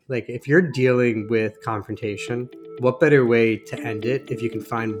Like, if you're dealing with confrontation, what better way to end it if you can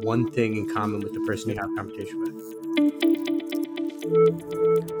find one thing in common with the person you have confrontation with?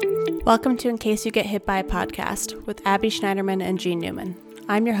 Welcome to In Case You Get Hit By a Podcast with Abby Schneiderman and Jean Newman.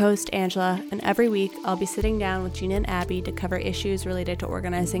 I'm your host, Angela, and every week I'll be sitting down with Jean and Abby to cover issues related to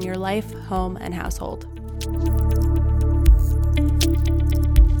organizing your life, home, and household.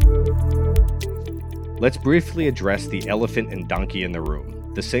 Let's briefly address the elephant and donkey in the room.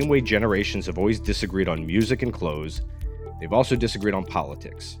 The same way generations have always disagreed on music and clothes, they've also disagreed on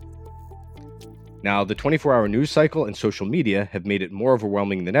politics. Now, the 24-hour news cycle and social media have made it more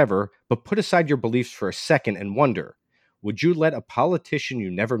overwhelming than ever, but put aside your beliefs for a second and wonder, would you let a politician you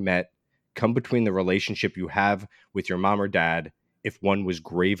never met come between the relationship you have with your mom or dad if one was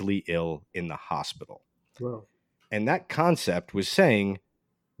gravely ill in the hospital? Whoa. And that concept was saying,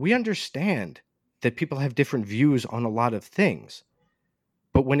 we understand that people have different views on a lot of things.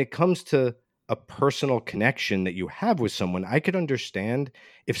 But when it comes to a personal connection that you have with someone, I could understand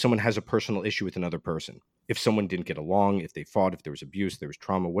if someone has a personal issue with another person. If someone didn't get along, if they fought, if there was abuse, there was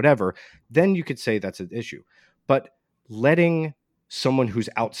trauma, whatever, then you could say that's an issue. But letting someone who's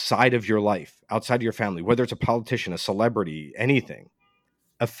outside of your life, outside of your family, whether it's a politician, a celebrity, anything,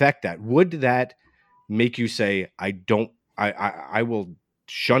 affect that, would that make you say, I will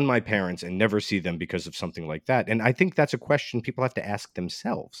shun my parents and never see them because of something like that? And I think that's a question people have to ask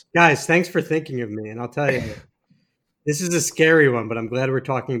themselves. Guys, thanks for thinking of me. And I'll tell you, this is a scary one, but I'm glad we're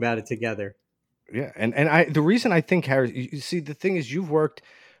talking about it together. Yeah. And the reason I think, Harris, you see, the thing is, you've worked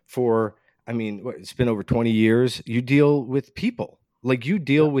for, it's been over 20 years. You deal with people. Like, you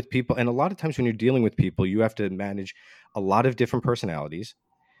deal with people. And a lot of times when you're dealing with people, you have to manage a lot of different personalities.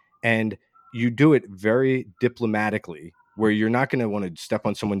 And you do it very diplomatically, where you're not going to want to step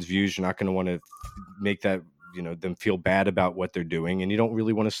on someone's views. You're not going to want to make that, them feel bad about what they're doing. And you don't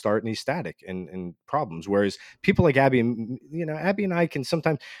really want to start any static and problems. Whereas people like Abby and, Abby and I can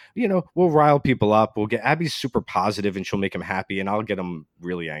sometimes, we'll rile people up. Abby's super positive and she'll make them happy, and I'll get them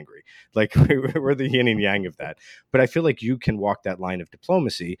really angry. Like, we're the yin and yang of that. But I feel like you can walk that line of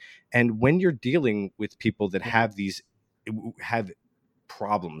diplomacy. And when you're dealing with people that have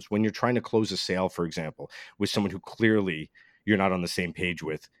problems, when you're trying to close a sale, for example, with someone who clearly you're not on the same page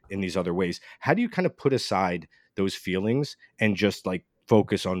with in these other ways, how do you kind of put aside those feelings and just like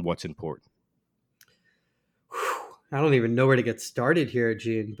focus on what's important? I don't even know where to get started here,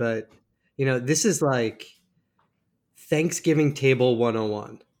 Gene, but this is like Thanksgiving table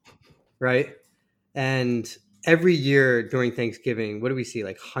 101, right? And every year during Thanksgiving, what do we see?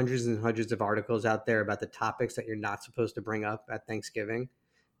 Like hundreds and hundreds of articles out there about the topics that you're not supposed to bring up at Thanksgiving.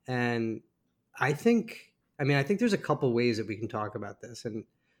 And I think there's a couple ways that we can talk about this. And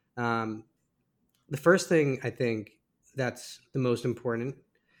the first thing I think that's the most important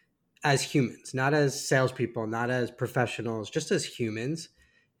as humans, not as salespeople, not as professionals, just as humans,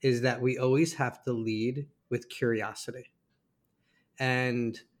 is that we always have to lead with curiosity.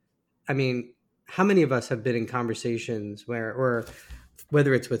 And how many of us have been in conversations or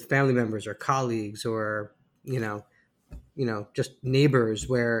whether it's with family members or colleagues or, just neighbors,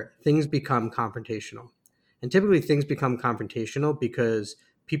 where things become confrontational? And typically things become confrontational because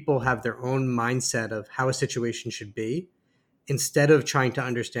people have their own mindset of how a situation should be instead of trying to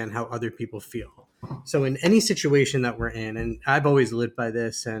understand how other people feel. So in any situation that we're in, and I've always lived by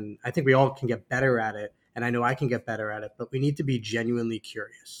this, and I think we all can get better at it, and I know I can get better at it, but we need to be genuinely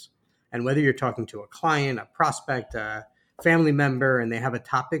curious. And whether you're talking to a client, a prospect, a family member, and they have a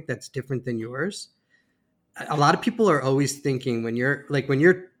topic that's different than yours, a lot of people are always thinking when you're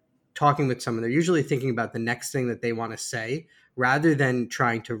talking with someone, they're usually thinking about the next thing that they want to say rather than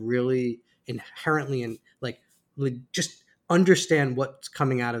trying to really inherently and just understand what's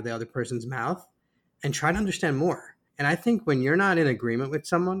coming out of the other person's mouth and try to understand more. And I think when you're not in agreement with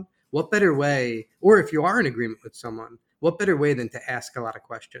someone, what better way, or if you are in agreement with someone, what better way than to ask a lot of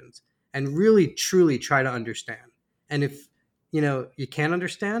questions and really, truly try to understand. And if, you can't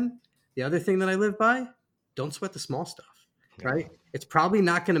understand, the other thing that I live by, don't sweat the small stuff, right? It's probably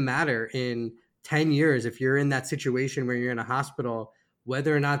not going to matter in 10 years if you're in that situation where you're in a hospital,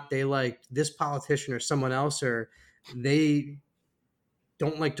 whether or not they like this politician or someone else, or they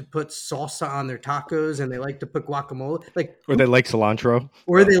don't like to put salsa on their tacos and they like to put guacamole, or they like cilantro,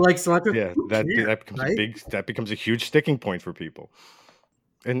 they like cilantro. Yeah, that becomes right? That becomes a huge sticking point for people.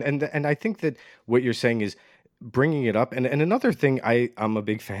 And I think that what you're saying is bringing it up. And another thing I'm a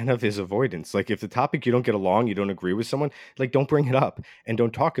big fan of is avoidance. Like, if the topic you don't get along, you don't agree with someone, like, don't bring it up and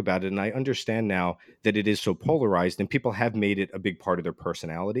don't talk about it. And I understand now that it is so polarized and people have made it a big part of their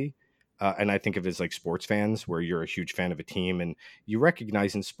personality. and I think of it as like sports fans, where you're a huge fan of a team and you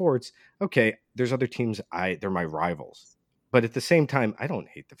recognize in sports, okay, there's other teams, they're my rivals. But at the same time, I don't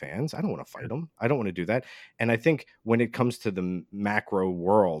hate the fans. I don't want to fight them. I don't want to do that. And I think when it comes to the macro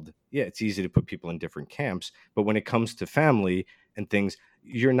world, yeah, it's easy to put people in different camps. But when it comes to family and things,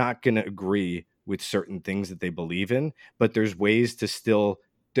 you're not going to agree with certain things that they believe in. But there's ways to still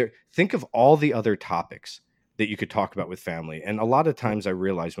think of all the other topics that you could talk about with family. And a lot of times I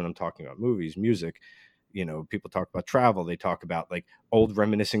realize when I'm talking about movies, music, people talk about travel, they talk about like old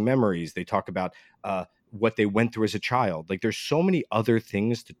reminiscing memories, they talk about what they went through as a child. Like there's so many other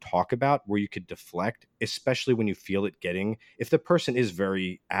things to talk about where you could deflect, especially when you feel it getting, if the person is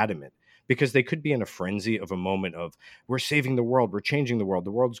very adamant, because they could be in a frenzy of a moment of, we're saving the world, we're changing the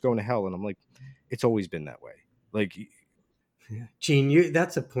world's going to hell. And I'm like, it's always been that way. Like, Yeah. Gene,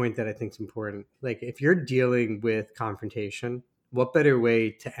 that's a point that I think is important. Like, if you're dealing with confrontation, what better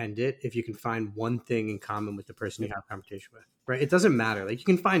way to end it if you can find one thing in common with the person you have confrontation with, right? It doesn't matter. Like, you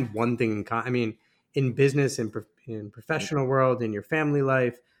can find one thing in common. I mean, in business, in professional world, in your family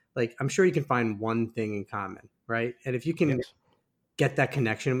life, like, I'm sure you can find one thing in common, right? And if you can yes, get that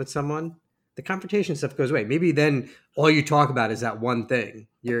connection with someone, the confrontation stuff goes away. Maybe then all you talk about is that one thing,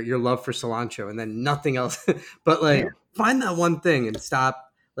 your love for cilantro, and then nothing else. But like, yeah, find that one thing and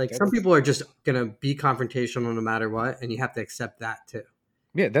stop. Like, some that's people are just gonna be confrontational no matter what, and you have to accept that too.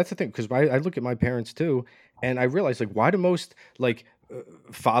 Yeah, that's the thing, because I look at my parents too, and I realize like, why do most like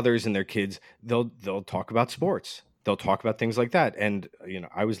fathers and their kids, they'll talk about sports, they'll talk about things like that. And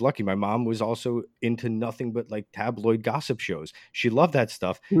I was lucky, my mom was also into nothing but like tabloid gossip shows. She loved that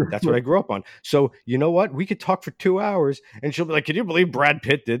stuff. That's what I grew up on. So you know what, we could talk for 2 hours and she'll be like, can you believe Brad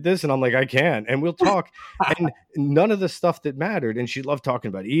Pitt did this? And I'm like, I can. And we'll talk, and none of the stuff that mattered. And she loved talking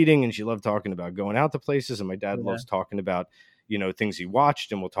about eating, and she loved talking about going out to places, and my dad Yeah. loves talking about things he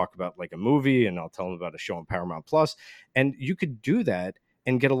watched, and we'll talk about like a movie, and I'll tell him about a show on Paramount Plus. And you could do that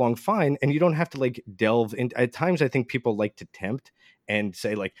and get along fine, and you don't have to like delve in. At times I think people like to tempt and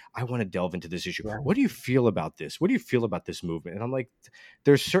say like, I want to delve into this issue. Yeah. What do you feel about this? What do you feel about this movement? And I'm like,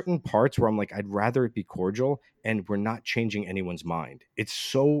 there's certain parts where I'm like, I'd rather it be cordial, and we're not changing anyone's mind. It's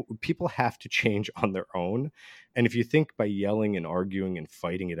so, people have to change on their own. And if you think by yelling and arguing and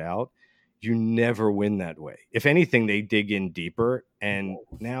fighting it out, you never win that way. If anything, they dig in deeper. And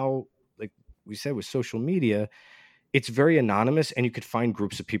now, like we said, with social media, it's very anonymous, and you could find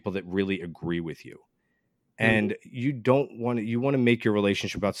groups of people that really agree with you. Mhm. And you want to make your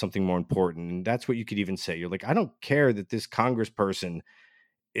relationship about something more important. And that's what you could even say. You're like, I don't care that this congressperson,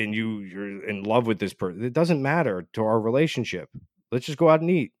 and you're in love with this person. It doesn't matter to our relationship. Let's just go out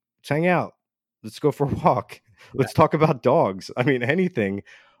and eat. Let's hang out. Let's go for a walk. Yeah. Let's talk about dogs. I mean, anything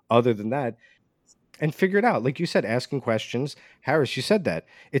other than that, and figure it out. Like you said, asking questions. Harris, you said that.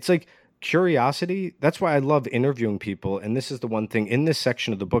 It's like curiosity. That's why I love interviewing people. And this is the one thing in this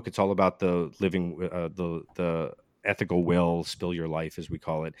section of the book. It's all about the living, the ethical will, spill your life, as we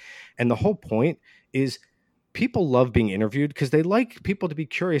call it. And the whole point is, people love being interviewed because they like people to be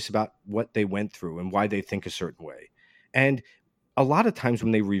curious about what they went through and why they think a certain way. And a lot of times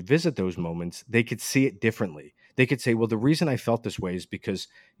when they revisit those moments, they could see it differently. They could say, well, the reason I felt this way is because,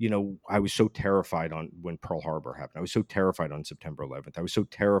 I was so terrified on when Pearl Harbor happened. I was so terrified on September 11th. I was so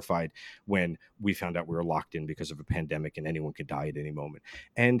terrified when we found out we were locked in because of a pandemic and anyone could die at any moment.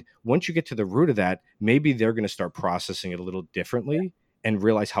 And once you get to the root of that, maybe they're going to start processing it a little differently and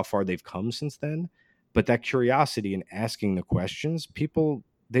realize how far they've come since then. But that curiosity and asking the questions, people,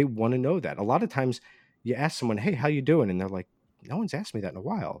 they want to know that. A lot of times you ask someone, hey, how you doing? And they're like, no one's asked me that in a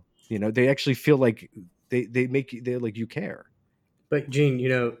while. They actually feel like they make you, they're like, you care. But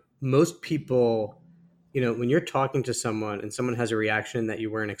Gene, most people, when you're talking to someone and someone has a reaction that you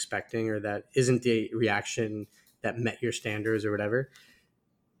weren't expecting, or that isn't the reaction that met your standards or whatever,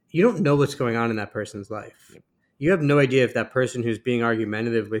 you don't know what's going on in that person's life. Yep. You have no idea if that person who's being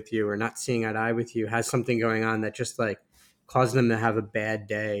argumentative with you or not seeing eye to eye with you has something going on that just like caused them to have a bad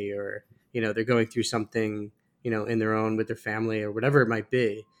day, or they're going through something in their own with their family or whatever it might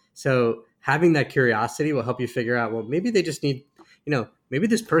be. So having that curiosity will help you figure out, well, maybe they just need, maybe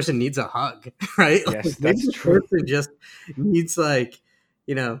this person needs a hug, right? Like, Yes, maybe that's this true. person just needs like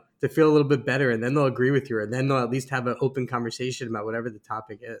to feel a little bit better, and then they'll agree with you, and then they'll at least have an open conversation about whatever the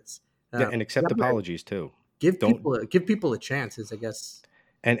topic is. Yeah, and accept Yeah, apologies too. give Don't people a chance, is I guess.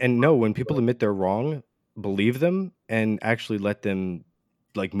 and know when people admit they're wrong, believe them and actually let them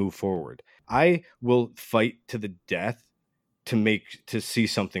like move forward. I will fight to the death to see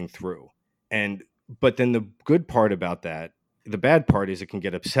something through. And but then the good part about that The bad part is it can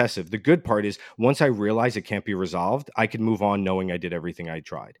get obsessive. The good part is once I realize it can't be resolved, I can move on knowing I did everything I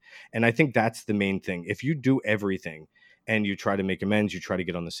tried. And I think that's the main thing. If you do everything and you try to make amends, you try to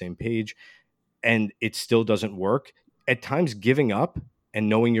get on the same page, and it still doesn't work, at times giving up and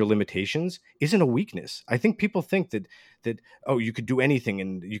knowing your limitations isn't a weakness. I think people think that oh, you could do anything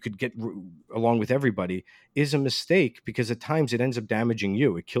and you could get along with everybody is a mistake, because at times it ends up damaging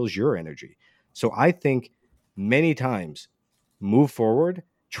you. It kills your energy. So I think many times move forward,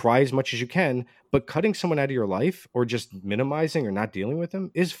 try as much as you can, but cutting someone out of your life or just minimizing or not dealing with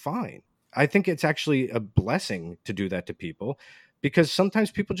them is fine. I think it's actually a blessing to do that to people, because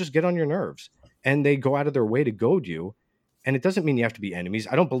sometimes people just get on your nerves and they go out of their way to goad you. And it doesn't mean you have to be enemies.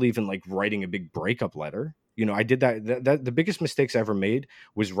 I don't believe in like writing a big breakup letter. You know, I did that the biggest mistakes I ever made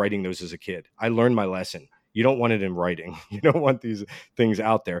was writing those as a kid. I learned my lesson. You don't want it in writing. You don't want these things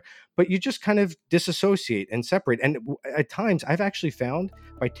out there, but you just kind of disassociate and separate. And at times I've actually found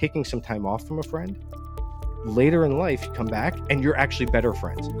by taking some time off from a friend, later in life, you come back and you're actually better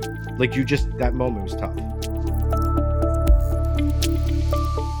friends. Like that moment was tough.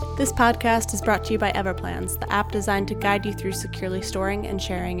 This podcast is brought to you by Everplans, the app designed to guide you through securely storing and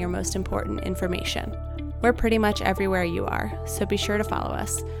sharing your most important information. We're pretty much everywhere you are, so be sure to follow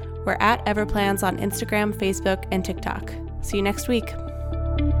us. We're at Everplans on Instagram, Facebook, and TikTok. See you next week.